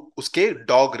breed. तो उसके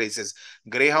dog races.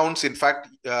 Greyhounds, in fact,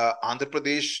 Andhra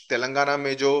Pradesh, Telangana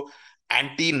में जो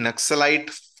anti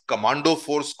naxalite commando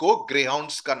force को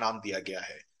greyhounds का नाम दिया गया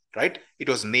है. Right? It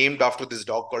was named after this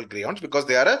dog called greyhounds because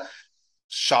they are a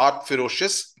sharp,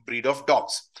 ferocious breed of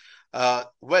dogs.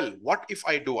 Well, what if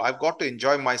I do? I've got to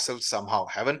enjoy myself somehow,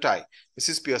 haven't I?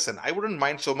 Mrs. Pearson, I wouldn't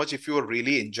mind so much if you were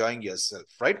really enjoying yourself,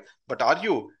 right? But are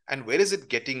you? And where is it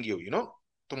getting you?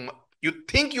 You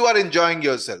think you are enjoying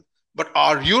yourself, but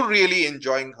are you really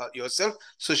enjoying yourself?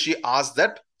 So she asked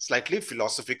that slightly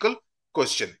philosophical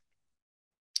question.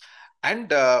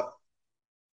 And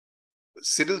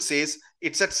Cyril says,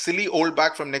 it's that silly old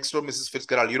bag from next door, Mrs.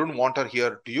 Fitzgerald. You don't want her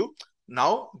here, do you?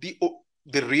 Now,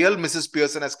 the real Mrs.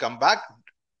 Pearson has come back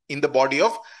in the body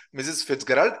of Mrs.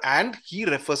 Fitzgerald, and he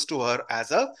refers to her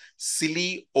as a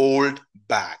silly old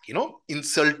bag,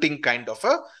 insulting kind of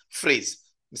a phrase.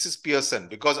 Mrs. Pearson,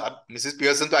 because Mrs.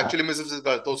 Pearson to actually Mrs.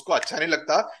 Fitzgerald, तो उसको अच्छा नहीं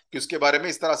लगता कि उसके बारे में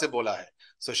इस तरह से बोला है.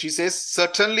 So she says,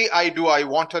 certainly I do. I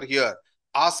want her here.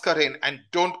 Ask her in, and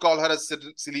don't call her a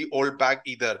silly old bag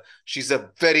either. She's a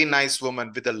very nice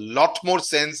woman with a lot more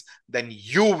sense than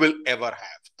you will ever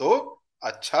have. तो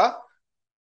अच्छा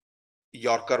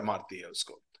yorker मारती है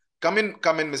उसको. Come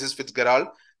in, Mrs. Fitzgerald.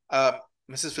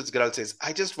 Mrs. Fitzgerald says,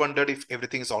 I just wondered if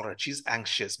everything is all right. She's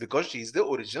anxious because she's the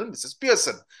original Mrs.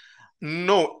 Pearson.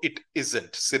 No, it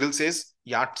isn't. Cyril says,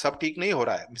 yaar sab theek nahi ho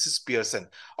raha hai. Mrs. Pearson,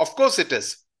 of course it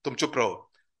is. Tum chup raho.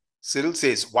 Cyril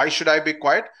says, why should I be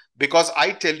quiet? Because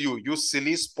I tell you, you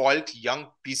silly, spoilt young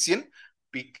Pisian,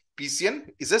 Pisian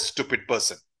is a stupid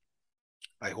person.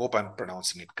 I hope I'm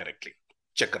pronouncing it correctly.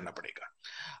 Check karna padega.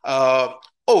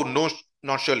 Oh, no,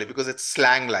 not surely, because it's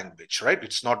slang language, right?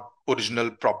 It's not original,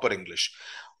 proper English.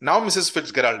 Now, Mrs.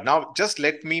 Fitzgerald, now just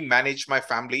let me manage my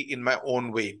family in my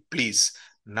own way, please.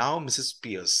 Now, Mrs.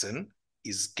 Pearson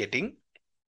is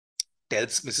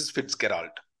tells Mrs. Fitzgerald,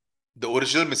 the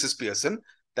original Mrs. Pearson,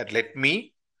 that let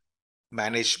me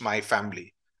manage my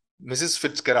family. Mrs.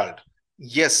 Fitzgerald,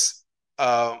 yes,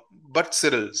 but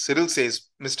Cyril says,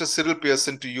 Mr. Cyril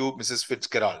Pearson to you, Mrs.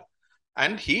 Fitzgerald.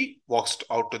 And he walks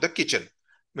out to the kitchen.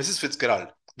 Mrs. Fitzgerald,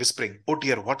 whispering, oh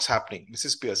dear, what's happening?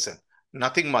 Mrs. Pearson,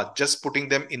 nothing much, just putting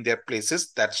them in their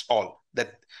places, that's all.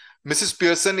 That Mrs.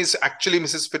 Pearson is actually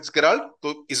Mrs. Fitzgerald,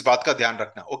 so is baat ka dhyan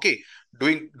rakhna. Okay,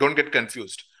 don't get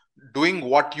confused. Doing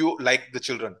what you like the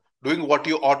children, doing what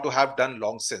you ought to have done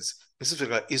long since. Mrs.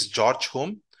 Fitzgerald, is George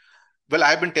home? Well,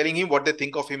 I've been telling him what they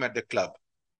think of him at the club.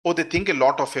 Oh, they think a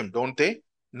lot of him, don't they?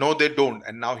 No, they don't.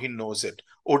 And now he knows it.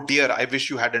 Oh dear, I wish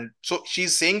you hadn't. So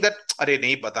she's saying that, Are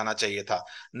nahi batana chahiye tha.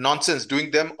 Nonsense,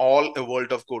 doing them all a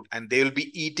world of good. And they will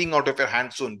be eating out of your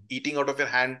hand soon. Eating out of your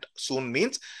hand soon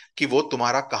means कि वो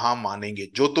तुम्हारा कहाँ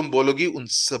मानेंगे. जो तुम बोलोगी उन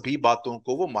सभी बातों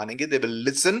को वो मानेंगे. They will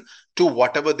listen to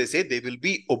whatever they say. They will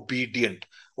be obedient.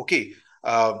 Okay.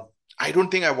 I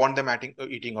don't think I want them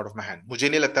eating out of my hand. मुझे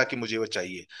नहीं लगता कि मुझे वो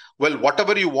चाहिए. Well,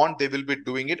 whatever you want, they will be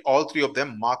doing it. All three of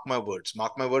them. Mark my words.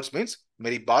 Mark my words means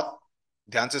मेरी बात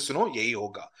ध्यान से सुनो, यही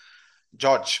होगा.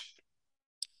 George,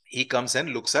 he comes and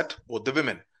looks at both the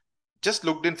women. Just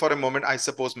looked in for a moment, I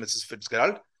suppose, Mrs.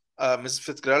 Fitzgerald. Mrs.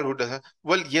 Fitzgerald, who doesn't.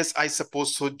 Well, yes, I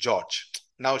suppose so, George.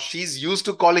 Now she's used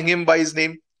to calling him by his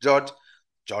name, George.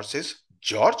 George says,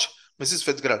 George? Mrs.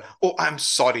 Fitzgerald, oh, I'm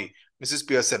sorry. Mrs.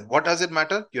 Pearson, what does it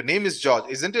matter? Your name is George,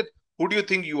 isn't it? Who do you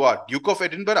think you are? Duke of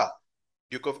Edinburgh?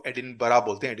 Duke of Edinburgh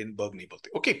बोलते हैं, Edinburgh नहीं बोलते.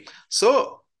 Okay,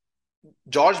 so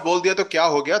George बोल दिया तो क्या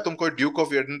हो गया? तुम कोई Duke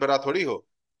of Edinburgh थोड़ी हो.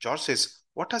 George says,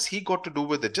 what has he got to do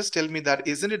with it? Just tell me that.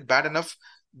 Isn't it bad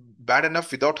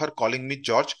enough without her calling me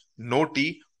George? No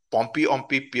tea, Pompey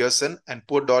Pearson, and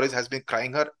poor Doris has been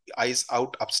crying her eyes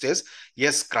out upstairs.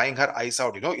 Yes, crying her eyes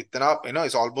out.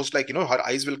 It's almost like, her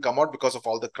eyes will come out because of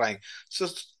all the crying. So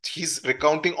he's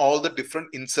recounting all the different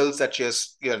insults that she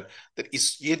has given. That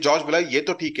is, ये George बोला, ये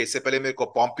तो ठीक है. इससे पहले मेरे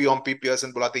को Pompey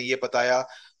Pearson बुलाते हैं, ये बताया,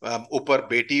 ऊपर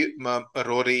बेटी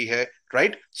रो रही है,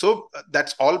 right? So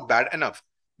that's all bad enough.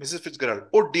 Mrs. Fitzgerald,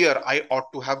 oh dear, I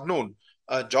ought to have known.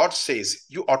 George says,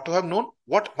 you ought to have known?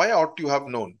 What? Why ought you have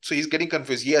known? So he's getting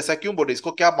confused. ये ऐसा क्यों बोले?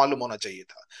 इसको क्या मालूम होना चाहिए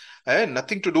था?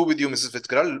 Nothing to do with you, Mrs.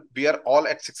 Fitzgerald. We are all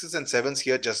at 6s and 7s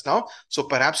here just now. So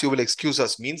perhaps you will excuse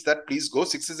us. Means that please go.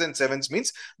 6s and 7s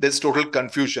means there's total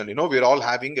confusion. We're all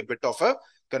having a bit of a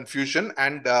confusion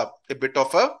and a bit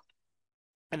of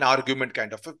an argument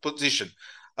kind of a position.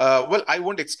 Well, I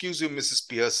won't excuse you, Mrs.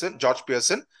 Pearson, George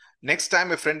Pearson. Next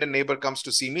time a friend and neighbor comes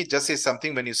to see me, just say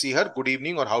something when you see her, good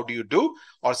evening or how do you do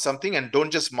or something, and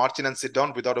don't just march in and sit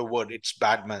down without a word. It's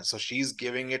bad, man. So she's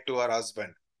giving it to her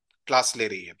husband. Class le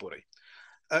rahi hai puri.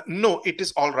 No, it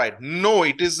is all right. No,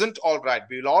 it isn't all right.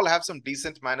 We will all have some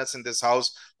decent manners in this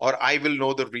house, or I will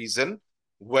know the reason.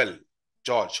 Well,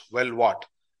 George, well what?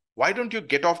 Why don't you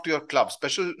get off to your club?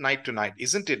 Special night tonight,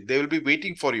 isn't it? They will be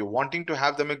waiting for you, wanting to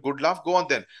have them a good laugh. Go on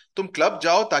then. Tum club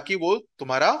jao taki wo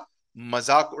tumhara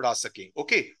मजाक उड़ा सके.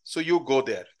 Okay, so you go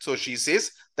there. So she says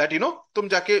that, तुम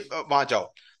जाके वहां जाओ.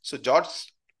 So George,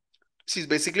 she's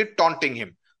basically taunting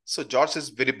him. So George says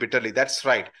very bitterly, that's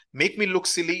right. Make me look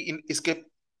silly in इसके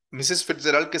Mrs.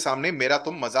 Fitzgerald के सामने मेरा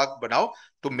तुम मजाक बनाओ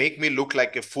to make me look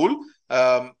like a fool.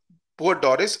 Poor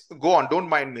Doris, go on, don't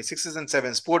mind me. 6s and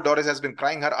 7s. Poor Doris has been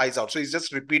crying her eyes out. So he's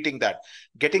just repeating that.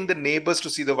 Getting the neighbors to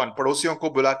see the one. पड़ोसियों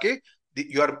को बुला के,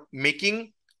 you are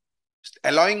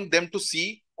allowing them to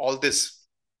see all this.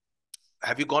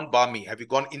 Have you gone balmy? Have you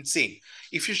gone insane?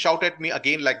 If you shout at me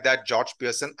again like that, George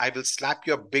Pearson, I will slap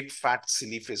your big fat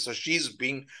silly face. So she's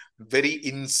being very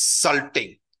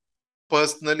insulting,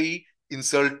 personally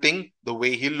insulting the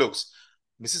way he looks.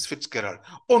 Mrs. Fitzgerald,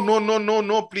 oh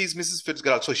no, please, Mrs.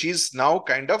 Fitzgerald. So she's now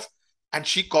kind of, and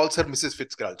she calls her Mrs.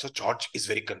 Fitzgerald. So George is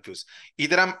very confused.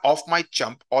 Either I'm off my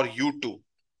chump or you too.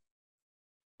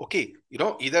 Okay,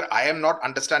 either I am not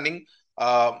understanding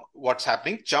what's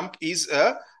happening. Chump is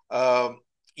a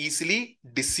easily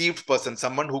deceived person,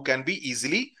 someone who can be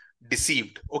easily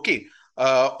deceived. Okay,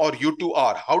 or you two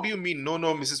are. How do you mean? No,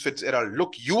 no, Mrs. Fitzgerald.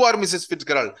 Look, you are Mrs.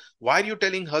 Fitzgerald. Why are you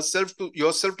telling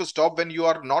yourself to stop when you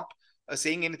are not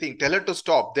saying anything? Tell her to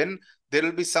stop. Then there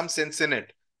will be some sense in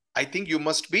it. I think you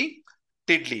must be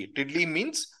tiddly. Tiddly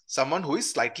means someone who is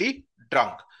slightly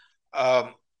drunk.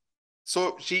 Um,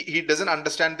 so he doesn't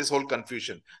understand this whole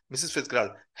confusion. Mrs.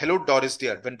 Fitzgerald, hello, Doris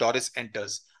dear. When Doris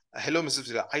enters, hello, Mrs.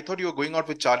 Fitzgerald. I thought you were going out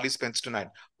with Charlie Spence tonight.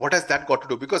 What has that got to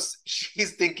do? Because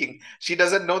she's thinking, she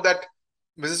doesn't know that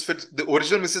the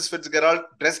original Mrs. Fitzgerald,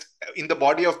 dressed in the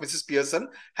body of Mrs. Pearson,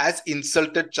 has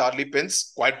insulted Charlie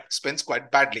Spence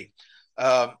quite badly.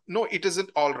 No, it isn't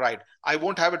all right. I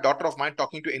won't have a daughter of mine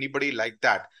talking to anybody like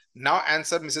that. Now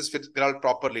answer Mrs. Fitzgerald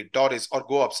properly, Doris, or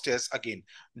go upstairs again.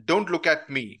 Don't look at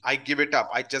me. I give it up.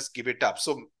 I just give it up.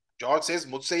 So George says,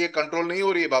 मुझसे ये control नहीं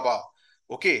हो रही है बाबा.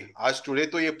 Okay, आज today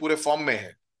तो ये पूरे form में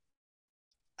है.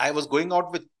 I was going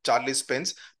out with Charlie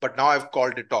Spence, but now I've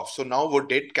called it off. So now वो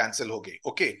date cancel हो गई.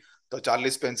 Okay, तो Charlie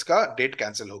Spence का date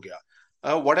cancel हो गया.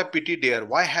 What a pity, dear.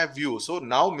 Why have you? So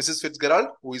now Mrs. Fitzgerald,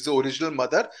 who is the original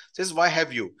mother, says, why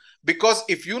have you? Because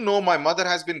if you know, my mother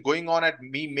has been going on at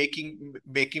me,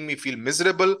 making me feel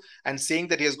miserable and saying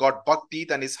that he has got buck teeth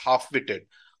and is half-witted.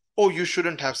 Oh, you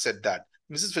shouldn't have said that.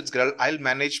 Mrs. Fitzgerald, I'll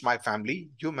manage my family.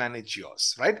 You manage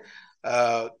yours, right?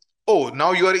 Oh,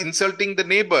 now you are insulting the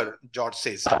neighbor, George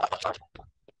says.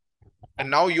 And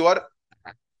now you are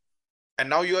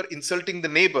insulting the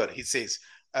neighbor, he says.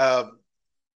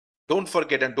 Don't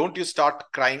forget, and don't you start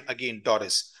crying again,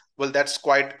 Doris. Well, that's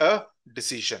quite a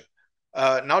decision.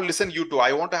 Now listen, you two.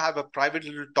 I want to have a private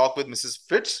little talk with Mrs.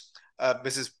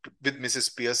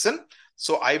 Mrs. Pearson.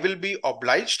 So I will be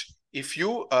obliged if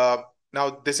you.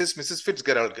 Now this is Mrs.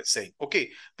 Fitzgerald saying, okay,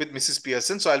 with Mrs.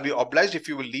 Pearson. So I'll be obliged if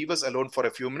you will leave us alone for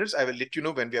a few minutes. I will let you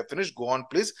know when we are finished. Go on,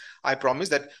 please. I promise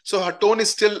that. So her tone is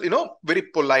still, very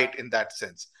polite in that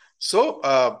sense.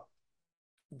 So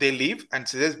they leave and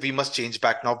says, we must change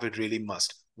back now. We really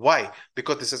must. Why?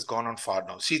 Because this has gone on far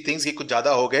now. She thinks कि कुछ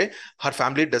ज़्यादा हो गए. Her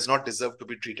family does not deserve to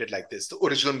be treated like this. The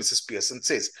original Mrs. Pearson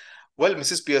says. Well,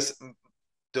 Mrs. Pearson,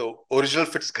 the original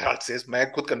Fitzgerald says,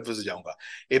 मैं खुद confused हो जाऊंगा.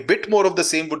 A bit more of the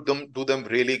same would do them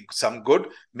really some good,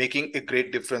 making a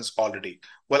great difference already.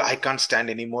 Well, I can't stand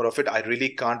any more of it. I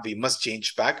really can't. We must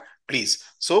change back, please.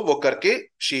 So वो करके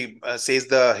she says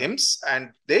the hymns and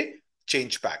they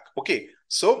change back. Okay.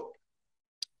 So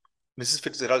Mrs.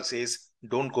 Fitzgerald says,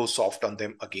 don't go soft on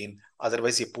them again.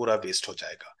 Otherwise, ये पूरा waste हो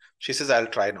जाएगा. She says, I'll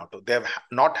try not to. They have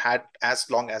not had as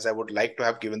long as I would like to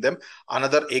have given them.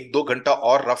 Another 1-2 घंटा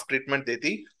और rough treatment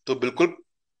देती तो बिल्कुल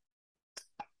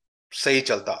सही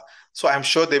चलता. So I'm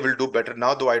sure they will do better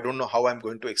now, though I don't know how I'm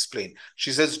going to explain.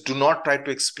 She says, do not try to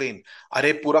explain.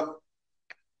 अरे पूरा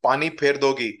पानी फेर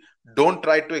दोगी. Don't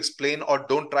try to explain or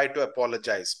don't try to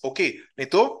apologize. Okay, नहीं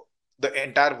तो the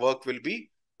entire work will be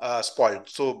spoiled.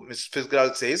 So Miss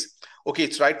Fitzgerald says, okay,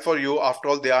 it's right for you. After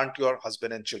all, they aren't your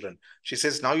husband and children. She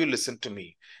says, now you listen to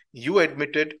me. You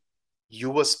admitted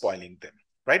you were spoiling them,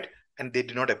 right? And they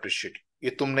did not appreciate it.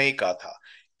 ये तुमने ही कहा था.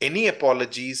 Any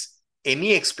apologies,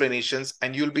 any explanations,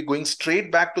 and you'll be going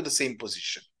straight back to the same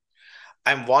position.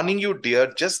 I'm warning you,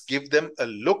 dear, just give them a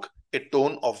look, a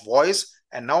tone of voice,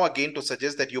 and now again to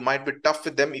suggest that you might be tough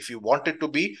with them if you want it to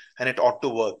be, and it ought to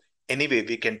work. Anyway,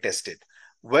 we can test it.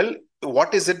 Well,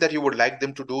 what is it that you would like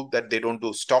them to do that they don't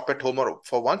do? Stop at home or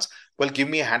for once? Well, give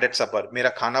me a hand at supper.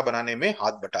 Mera khana banane mein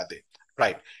haath bata de.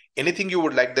 Right. Anything you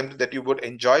would like them to, that you would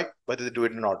enjoy, whether they do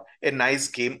it or not. A nice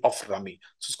game of rummy.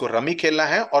 So usko rummy khelna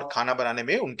hai aur khana banane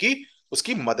mein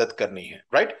uski madad karni hai.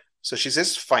 Right. So she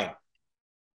says, fine.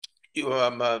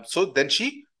 So then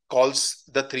she calls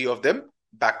the three of them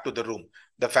back to the room.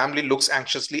 The family looks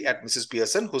anxiously at Mrs.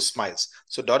 Pearson, who smiles.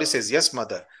 So Doris says, yes,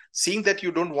 mother. Seeing that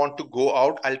you don't want to go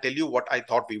out, I'll tell you what I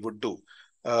thought we would do.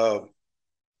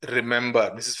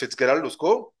 Remember, Mrs. Fitzgerald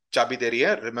usko chabi de rahi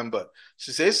hai. Remember.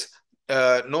 She says,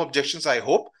 no objections, I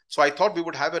hope. So I thought we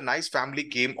would have a nice family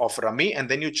game of rummy and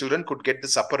then you children could get the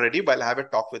supper ready while I have a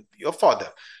talk with your father.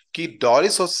 कि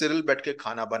Doris और Cyril बैठ के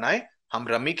खाना बनाए, हम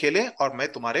rummy खेलें और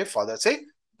मैं तुम्हारे father से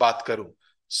बात करूं.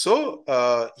 So,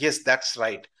 yes, that's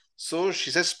right. So she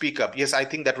says, speak up. Yes, I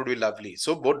think that would be lovely.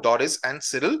 So both Doris and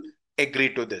Cyril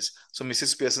agree to this. So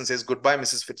Mrs. Pearson says, goodbye,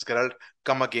 Mrs. Fitzgerald.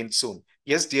 Come again soon.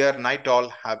 Yes, dear. Night all.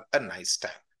 Have a nice time.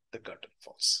 The curtain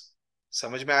falls.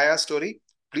 समझ में आया story?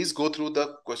 Please go through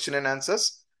the question and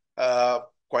answers.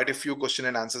 Quite a few question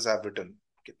and answers I have written.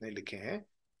 कितने लिखे हैं?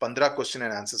 15 question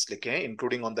and answers लिखे हैं,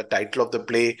 including on the title of the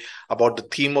play, about the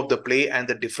theme of the play and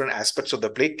the different aspects of the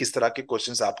play. किस तरह के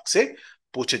questions आपसे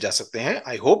पूछे जा सकते हैं?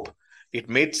 I hope it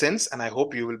made sense and I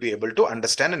hope you will be able to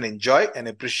understand and enjoy and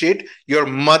appreciate your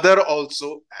mother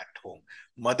also at home.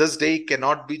 Mother's Day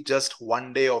cannot be just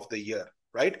one day of the year,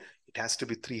 right? It has to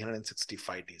be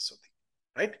 365 days of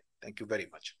the year, right? Thank you very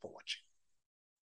much for watching.